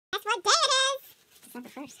That's what day it is.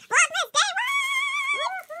 December 1st. Vlogmas Day 1!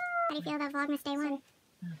 How do you feel about Vlogmas Day 1?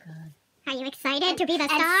 Oh, God. Are you excited to be the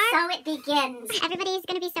star? And so it begins. Everybody's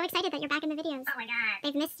going to be so excited that you're back in the videos. Oh my God.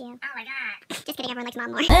 They've missed you. Oh my God. Just kidding, everyone likes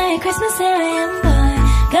Mom more. Merry Christmas, here I am, boy.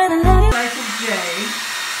 Gonna love you. Life of Jay,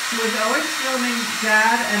 who was always filming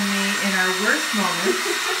Dad and me in our worst moments.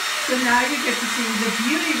 So now you get to see the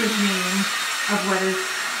beauty regime of what is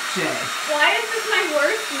Jay. Why is this my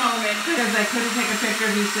worst moment? Because I couldn't take a picture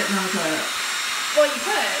of you sitting on the toilet. Well, you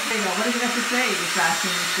could. There you go. What do you have to say, you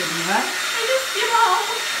fashionista diva? I just,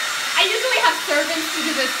 I usually have servants to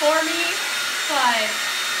do this for me, but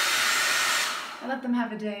I let them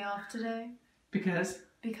have a day off today. Because?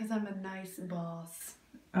 Because I'm a nice boss.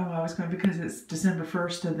 Oh, I was going because it's December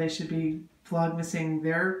 1st and they should be vlogmasing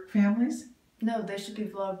their families? No, they should be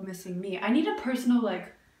vlogmasing me. I need a personal,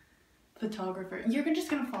 photographer. You're just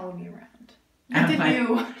gonna follow me around.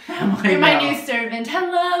 You're my new servant.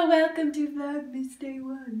 Hello, welcome to Vlogmas Day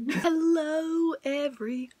 1. Hello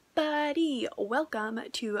everybody, welcome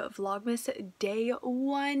to Vlogmas Day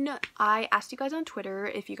 1. I asked you guys on Twitter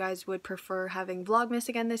if you guys would prefer having Vlogmas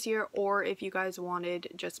again this year or if you guys wanted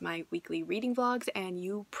just my weekly reading vlogs, and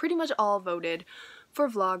you pretty much all voted for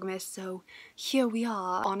Vlogmas, so here we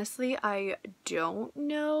are. Honestly, I don't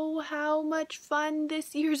know how much fun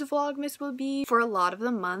this year's Vlogmas will be. For a lot of the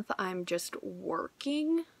month, I'm just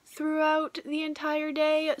working throughout the entire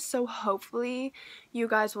day, so hopefully you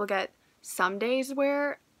guys will get some days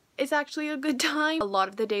where it's actually a good time. A lot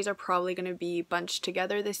of the days are probably going to be bunched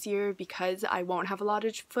together this year because I won't have a lot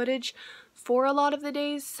of footage for a lot of the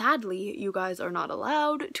days. Sadly, you guys are not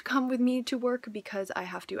allowed to come with me to work because I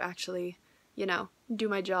have to actually, you know, do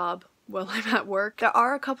my job while I'm at work. There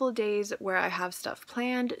are a couple of days where I have stuff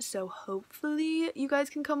planned, so hopefully you guys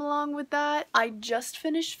can come along with that. I just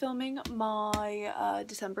finished filming my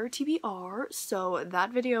December TBR, so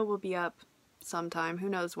that video will be up sometime, who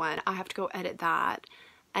knows when. I have to go edit that.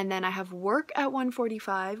 And then I have work at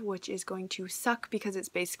 1:45, which is going to suck because it's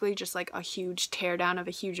basically just like a huge teardown of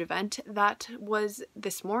a huge event that was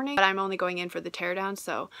this morning. But I'm only going in for the teardown,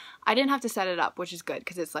 so I didn't have to set it up, which is good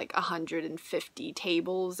because it's like 150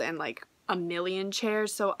 tables and like a million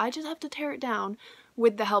chairs. So I just have to tear it down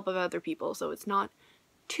with the help of other people, so it's not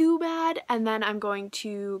too bad. And then I'm going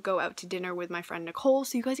to go out to dinner with my friend Nicole,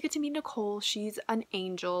 so you guys get to meet Nicole. She's an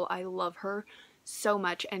angel. I love her so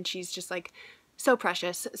much, and she's just like so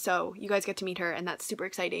precious, so you guys get to meet her, and that's super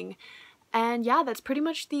exciting. And yeah, that's pretty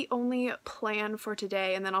much the only plan for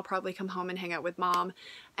today, and then I'll probably come home and hang out with Mom,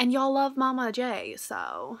 and y'all love Mama J,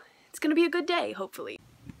 so it's gonna be a good day, hopefully.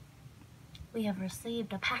 We have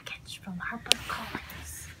received a package from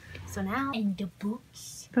HarperCollins. So now in the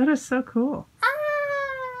books. That is so cool.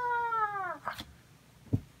 Ah!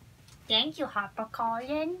 Thank you,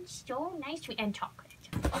 HarperCollins. So nice, sweet and chocolate.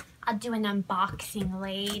 I'll do an unboxing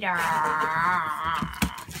later.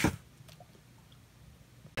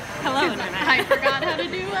 Hello, I forgot how to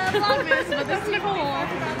do Vlogmas, but this is Nicole.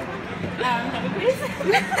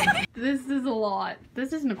 This is a lot.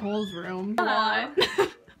 This is Nicole's room. A lot.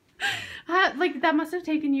 That must have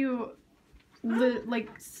taken you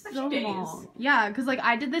so long. Yeah, because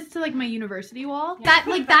I did this to my university wall. Yeah.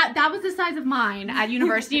 That was the size of mine at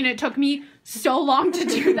university, and it took me so long to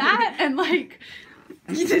do that. And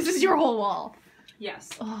this is your whole wall. Yes.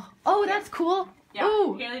 Oh, that's cool. Yeah.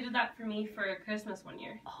 Ooh. Haley did that for me for Christmas one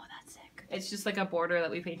year. Oh, that's sick. It's just like a border that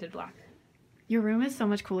we painted black. Your room is so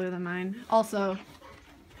much cooler than mine. Also,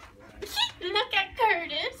 Look at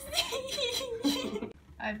Curtis.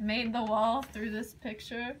 I've made the wall through this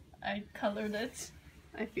picture. I colored it.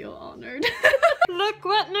 I feel honored. Look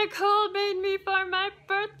what Nicole made me for my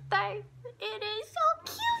birthday. It is so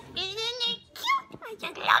cute, isn't it cute? I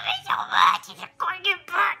just love it so much. It's a gorgeous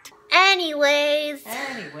bird. Anyways,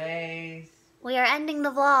 we are ending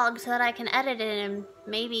the vlog so that I can edit it and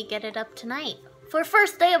maybe get it up tonight. For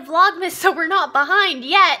first day of Vlogmas, so we're not behind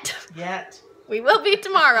yet. We will be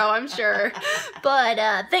tomorrow, I'm sure. But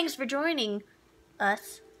thanks for joining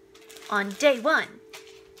us on day 1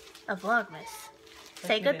 of Vlogmas.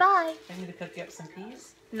 Say goodbye. I need to cook you up some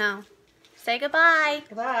peas. No. Say goodbye.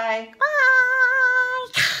 Goodbye. Bye.